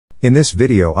In this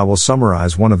video I will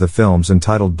summarize one of the films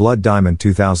entitled Blood Diamond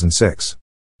 2006.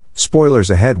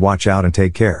 Spoilers ahead, watch out and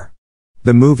take care.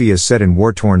 The movie is set in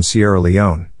war-torn Sierra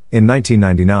Leone, in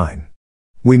 1999.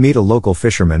 We meet a local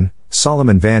fisherman,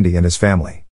 Solomin Vandy, and his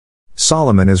family.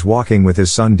 Solomin is walking with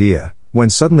his son Dia,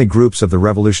 when suddenly groups of the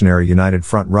Revolutionary United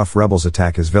Front rough rebels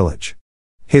attack his village.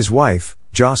 His wife,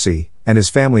 Jossie, and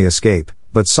his family escape,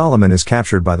 but Solomin is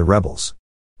captured by the rebels.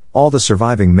 All the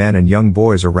surviving men and young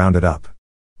boys are rounded up.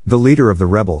 The leader of the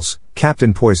rebels,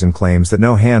 Captain Poison, claims that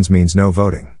no hands means no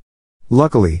voting.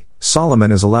 Luckily,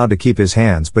 Solomin is allowed to keep his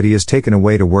hands, but he is taken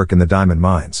away to work in the diamond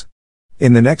mines.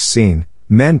 In the next scene,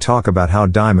 men talk about how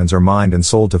diamonds are mined and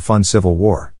sold to fund civil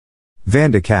war.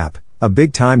 Van de Cap, a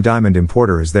big-time diamond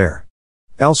importer, is there.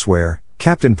 Elsewhere,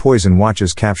 Captain Poison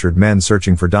watches captured men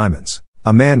searching for diamonds.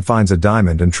 A man finds a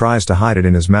diamond and tries to hide it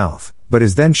in his mouth, but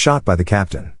is then shot by the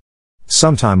captain.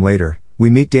 Sometime later, we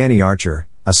meet Danny Archer,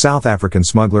 a South African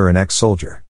smuggler and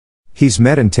ex-soldier. He's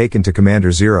met and taken to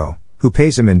Commander Zero, who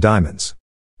pays him in diamonds.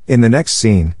 In the next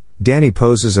scene, Danny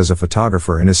poses as a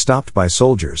photographer and is stopped by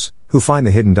soldiers, who find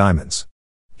the hidden diamonds.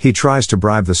 He tries to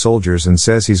bribe the soldiers and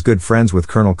says he's good friends with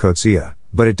Colonel Coetzee,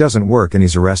 but it doesn't work and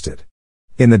he's arrested.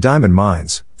 In the diamond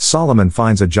mines, Solomin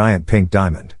finds a giant pink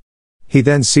diamond. He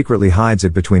then secretly hides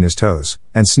it between his toes,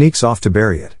 and sneaks off to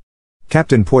bury it.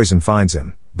 Captain Poison finds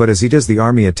him, but as he does, the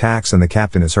army attacks and the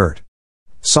captain is hurt.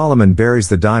 Solomin buries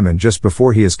the diamond just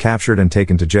before he is captured and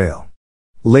taken to jail.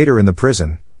 Later in the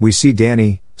prison, we see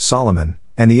Danny, Solomin,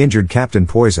 and the injured Captain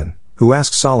Poison, who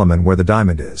asks Solomin where the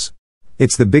diamond is.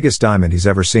 It's the biggest diamond he's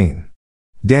ever seen.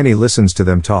 Danny listens to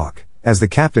them talk, as the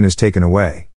captain is taken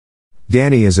away.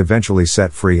 Danny is eventually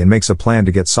set free and makes a plan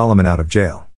to get Solomin out of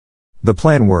jail. The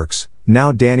plan works.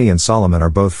 Now Danny and Solomin are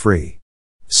both free.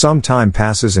 Some time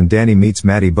passes and Danny meets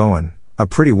Maddie Bowen, a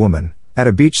pretty woman, at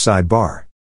a beachside bar.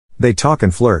 They talk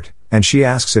and flirt, and she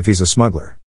asks if he's a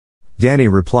smuggler. Danny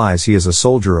replies he is a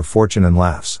soldier of fortune and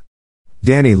laughs.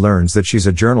 Danny learns that she's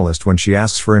a journalist when she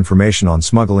asks for information on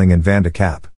smuggling and Van de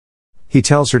Cap. He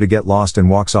tells her to get lost and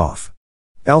walks off.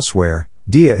 Elsewhere,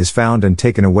 Dia is found and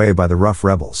taken away by the rough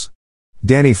rebels.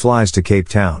 Danny flies to Cape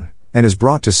Town, and is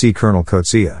brought to see Colonel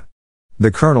Coetzee.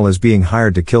 The colonel is being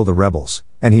hired to kill the rebels,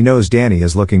 and he knows Danny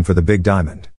is looking for the big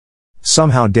diamond.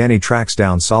 Somehow Danny tracks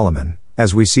down Solomin,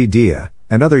 as we see Dia,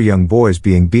 and other young boys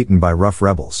being beaten by rough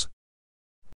rebels.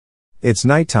 It's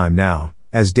nighttime now,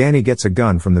 as Danny gets a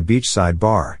gun from the beachside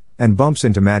bar, and bumps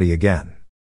into Maddie again.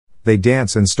 They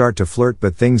dance and start to flirt,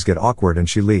 but things get awkward and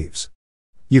she leaves.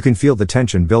 You can feel the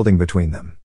tension building between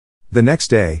them. The next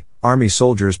day, army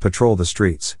soldiers patrol the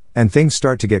streets, and things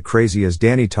start to get crazy as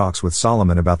Danny talks with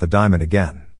Solomin about the diamond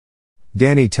again.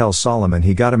 Danny tells Solomin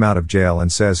he got him out of jail and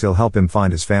says he'll help him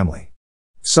find his family.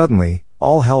 Suddenly,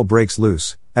 all hell breaks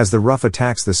loose, as the rough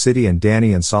attacks the city and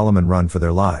Danny and Solomin run for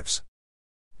their lives.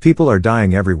 People are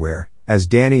dying everywhere, as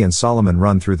Danny and Solomin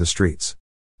run through the streets.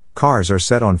 Cars are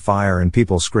set on fire and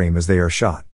people scream as they are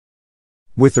shot.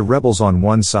 With the rebels on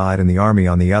one side and the army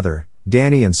on the other,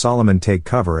 Danny and Solomin take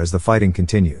cover as the fighting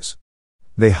continues.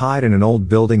 They hide in an old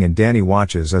building and Danny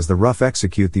watches as the rough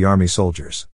execute the army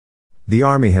soldiers. The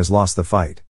army has lost the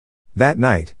fight. That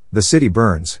night, the city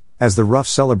burns, as the rough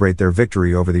celebrate their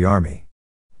victory over the army.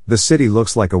 The city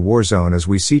looks like a war zone as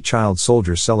we see child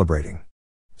soldiers celebrating.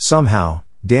 Somehow,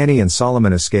 Danny and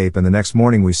Solomin escape and the next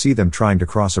morning we see them trying to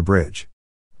cross a bridge.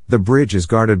 The bridge is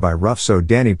guarded by rough, so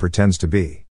Danny pretends to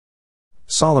be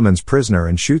Solomin's prisoner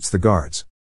and shoots the guards.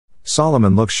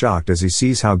 Solomin looks shocked as he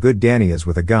sees how good Danny is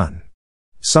with a gun.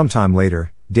 Sometime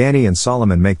later, Danny and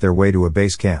Solomin make their way to a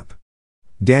base camp.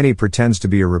 Danny pretends to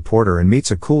be a reporter and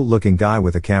meets a cool-looking guy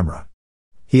with a camera.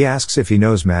 He asks if he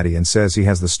knows Maddie and says he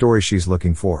has the story she's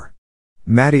looking for.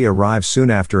 Maddie arrives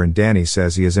soon after and Danny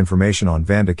says he has information on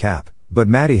Van de Cap, but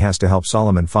Maddie has to help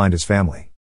Solomin find his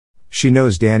family. She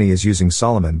knows Danny is using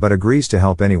Solomin but agrees to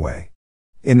help anyway.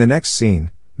 In the next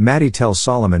scene, Maddie tells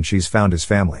Solomin she's found his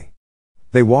family.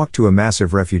 They walk to a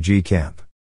massive refugee camp.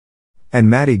 And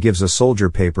Maddie gives a soldier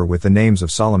paper with the names of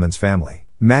Solomin's family.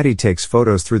 Maddie takes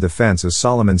photos through the fence as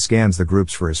Solomin scans the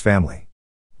groups for his family.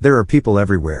 There are people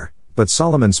everywhere, but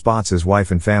Solomin spots his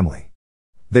wife and family.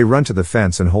 They run to the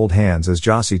fence and hold hands as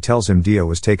Jossie tells him Dia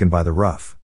was taken by the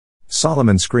rough.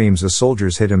 Solomin screams as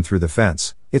soldiers hit him through the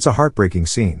fence. It's a heartbreaking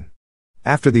scene.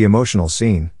 After the emotional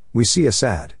scene, we see a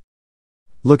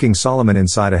sad-looking Solomin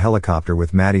inside a helicopter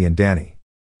with Maddie and Danny.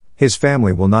 His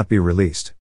family will not be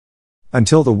released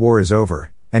until the war is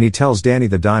over, and he tells Danny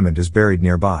the diamond is buried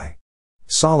nearby.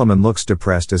 Solomin looks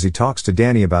depressed as he talks to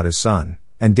Danny about his son,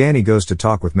 and Danny goes to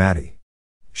talk with Maddie.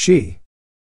 She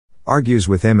argues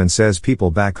with him and says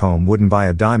people back home wouldn't buy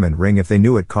a diamond ring if they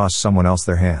knew it cost someone else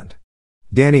their hand.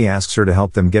 Danny asks her to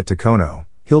help them get to Kono.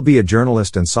 He'll be a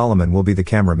journalist and Solomin will be the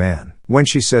cameraman. When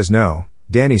she says no,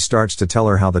 Danny starts to tell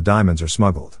her how the diamonds are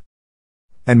smuggled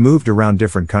and moved around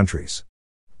different countries.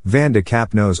 Van de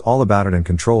Kapp knows all about it and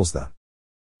controls the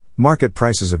market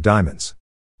prices of diamonds.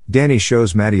 Danny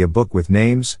shows Maddie a book with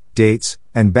names, dates,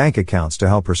 and bank accounts to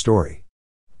help her story.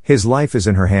 His life is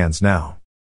in her hands now.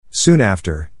 Soon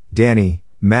after, Danny,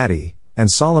 Maddie, and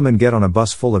Solomin get on a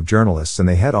bus full of journalists and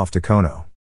they head off to Kono.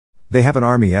 They have an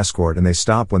army escort and they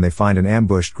stop when they find an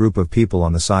ambushed group of people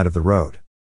on the side of the road.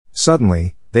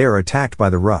 Suddenly, they are attacked by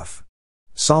the RUF.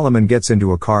 Solomin gets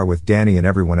into a car with Danny and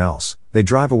everyone else. They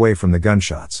drive away from the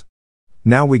gunshots.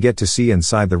 Now we get to see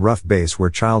inside the RUF base where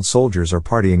child soldiers are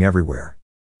partying everywhere.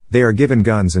 They are given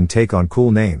guns and take on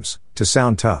cool names, to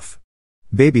sound tough.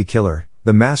 Baby Killer,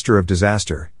 the Master of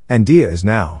Disaster, and Dia is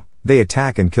now. They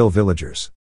attack and kill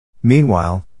villagers.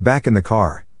 Meanwhile, back in the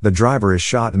car, the driver is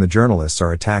shot and the journalists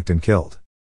are attacked and killed.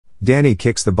 Danny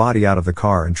kicks the body out of the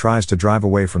car and tries to drive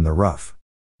away from the RUF.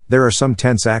 There are some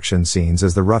tense action scenes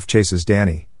as the RUF chases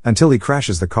Danny, until he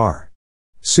crashes the car.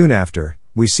 Soon after,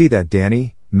 we see that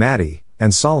Danny, Maddie,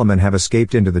 and Solomin have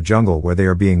escaped into the jungle where they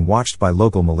are being watched by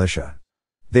local militia.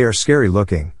 They are scary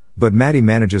looking, but Maddie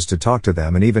manages to talk to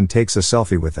them and even takes a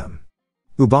selfie with them.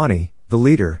 Ubani, the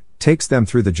leader, takes them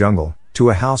through the jungle, to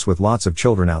a house with lots of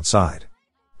children outside.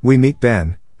 We meet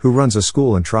Ben, who runs a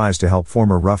school and tries to help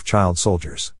former RUF child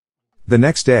soldiers. The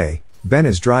next day, Ben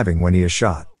is driving when he is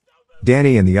shot.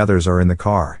 Danny and the others are in the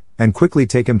car, and quickly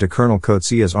take him to Colonel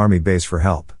Kotsia's army base for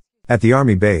help. At the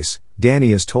army base,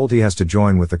 Danny is told he has to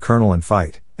join with the colonel and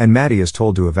fight, and Maddie is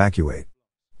told to evacuate.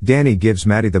 Danny gives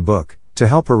Maddie the book, to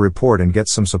help her report and get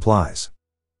some supplies.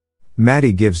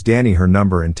 Maddie gives Danny her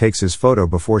number and takes his photo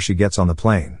before she gets on the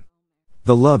plane.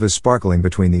 The love is sparkling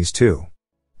between these two.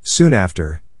 Soon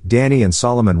after, Danny and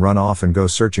Solomin run off and go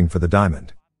searching for the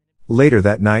diamond. Later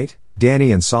that night,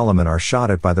 Danny and Solomin are shot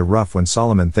at by the RUF when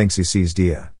Solomin thinks he sees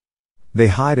Dia. They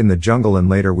hide in the jungle and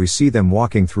later we see them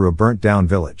walking through a burnt-down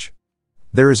village.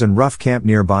 There is an RUF camp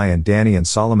nearby and Danny and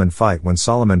Solomin fight when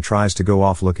Solomin tries to go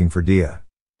off looking for Dia.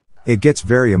 It gets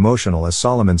very emotional as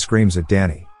Solomin screams at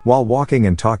Danny. While walking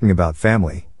and talking about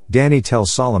family, Danny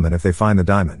tells Solomin if they find the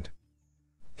diamond,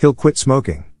 he'll quit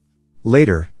smoking.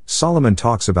 Later, Solomin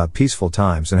talks about peaceful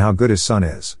times and how good his son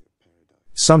is.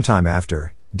 Sometime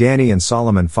after, Danny and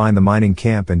Solomin find the mining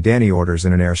camp and Danny orders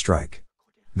in an airstrike.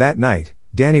 That night,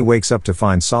 Danny wakes up to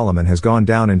find Solomin has gone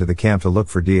down into the camp to look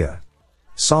for Dia.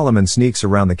 Solomin sneaks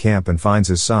around the camp and finds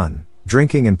his son,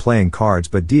 drinking and playing cards,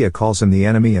 but Dia calls him the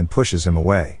enemy and pushes him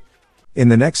away. In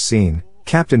the next scene,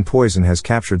 Captain Poison has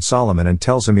captured Solomin and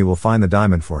tells him he will find the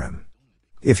diamond for him.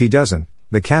 If he doesn't,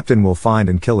 the captain will find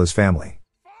and kill his family.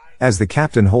 As the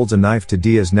captain holds a knife to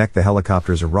Dia's neck, the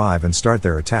helicopters arrive and start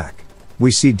their attack. We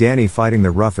see Danny fighting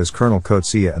the RUF as Colonel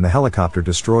Kotsia and the helicopter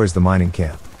destroys the mining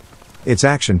camp. It's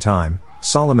action time.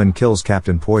 Solomin kills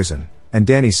Captain Poison, and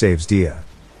Danny saves Dia.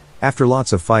 After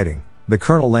lots of fighting, the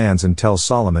colonel lands and tells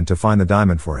Solomin to find the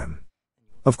diamond for him.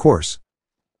 Of course,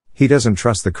 he doesn't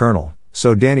trust the colonel,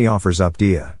 so Danny offers up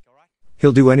Dia.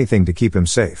 He'll do anything to keep him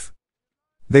safe.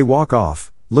 They walk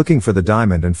off, looking for the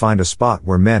diamond and find a spot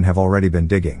where men have already been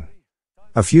digging.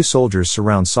 A few soldiers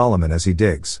surround Solomin as he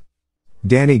digs.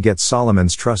 Danny gets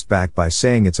Solomin's trust back by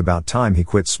saying it's about time he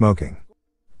quit smoking.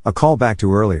 A call back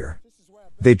to earlier.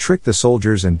 They trick the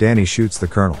soldiers and Danny shoots the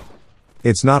colonel.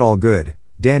 It's not all good,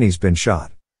 Danny's been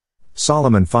shot.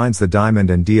 Solomin finds the diamond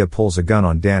and Dia pulls a gun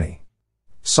on Danny.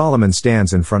 Solomin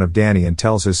stands in front of Danny and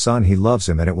tells his son he loves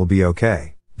him and it will be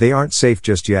okay. They aren't safe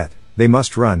just yet, they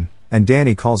must run, and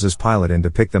Danny calls his pilot in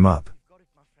to pick them up.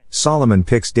 Solomin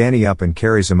picks Danny up and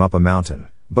carries him up a mountain,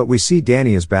 but we see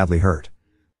Danny is badly hurt.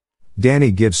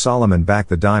 Danny gives Solomin back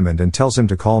the diamond and tells him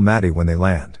to call Maddie when they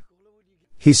land.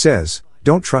 He says,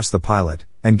 "Don't trust the pilot,"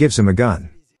 and gives him a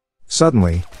gun.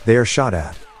 Suddenly, they are shot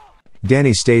at.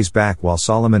 Danny stays back while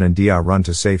Solomin and Dia run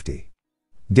to safety.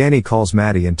 Danny calls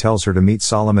Maddie and tells her to meet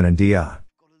Solomin and Dia.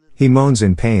 He moans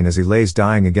in pain as he lays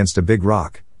dying against a big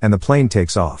rock, and the plane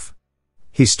takes off.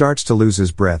 He starts to lose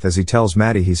his breath as he tells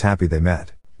Maddie he's happy they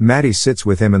met. Maddie sits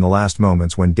with him in the last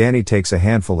moments when Danny takes a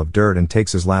handful of dirt and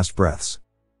takes his last breaths.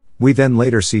 We then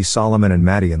later see Solomin and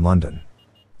Maddie in London.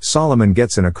 Solomin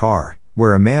gets in a car,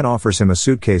 where a man offers him a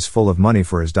suitcase full of money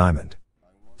for his diamond.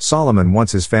 Solomin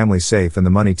wants his family safe and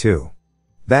the money too.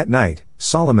 That night,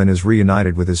 Solomin is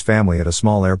reunited with his family at a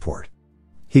small airport.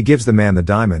 He gives the man the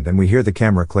diamond and we hear the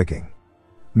camera clicking.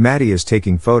 Maddie is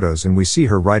taking photos and we see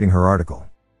her writing her article.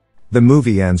 The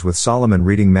movie ends with Solomin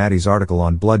reading Maddie's article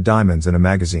on blood diamonds in a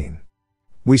magazine.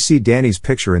 We see Danny's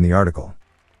picture in the article.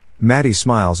 Maddie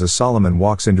smiles as Solomin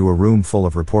walks into a room full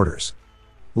of reporters.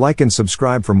 Like and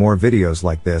subscribe for more videos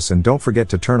like this, and don't forget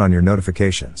to turn on your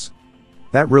notifications.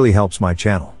 That really helps my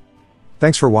channel.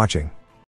 Thanks for watching.